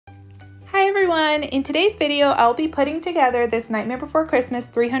everyone! In today's video, I'll be putting together this Nightmare Before Christmas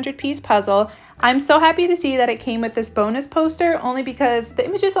 300-piece puzzle. I'm so happy to see that it came with this bonus poster, only because the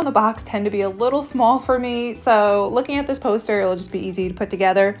images on the box tend to be a little small for me, so looking at this poster, it'll just be easy to put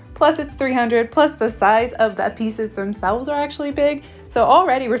together. Plus it's 300, plus the size of the pieces themselves are actually big, so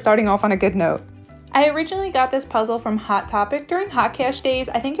already we're starting off on a good note. I originally got this puzzle from Hot Topic during Hot Cash days.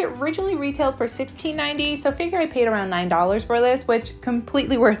 I think it originally retailed for $16.90, so figure I paid around $9 for this, which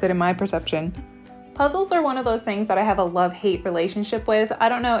completely worth it in my perception. Puzzles are one of those things that I have a love-hate relationship with. I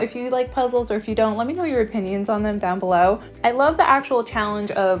don't know if you like puzzles or if you don't, let me know your opinions on them down below. I love the actual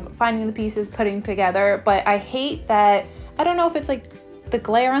challenge of finding the pieces, putting together, but I hate that, I don't know if it's like the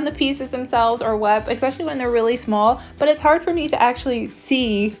glare on the pieces themselves or what, especially when they're really small, but it's hard for me to actually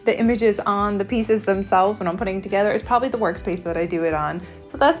see the images on the pieces themselves when I'm putting together. It's probably the workspace that I do it on.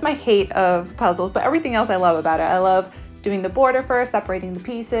 So that's my hate of puzzles, but everything else I love about it. I love doing the border first, separating the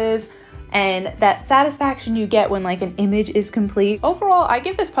pieces, and that satisfaction you get when like an image is complete. Overall, I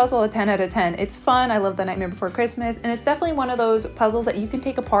give this puzzle a 10 out of 10. It's fun, I love the Nightmare Before Christmas, and it's definitely one of those puzzles that you can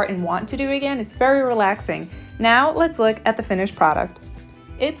take apart and want to do again. It's very relaxing. Now let's look at the finished product.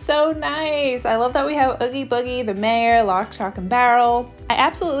 It's so nice. I love that we have Oogie Boogie, the mayor, lock, shock, and barrel. I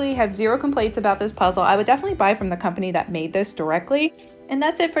absolutely have zero complaints about this puzzle. I would definitely buy from the company that made this directly. And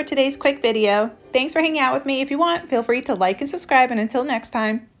that's it for today's quick video. Thanks for hanging out with me. If you want, feel free to like and subscribe, and until next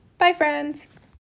time, bye friends.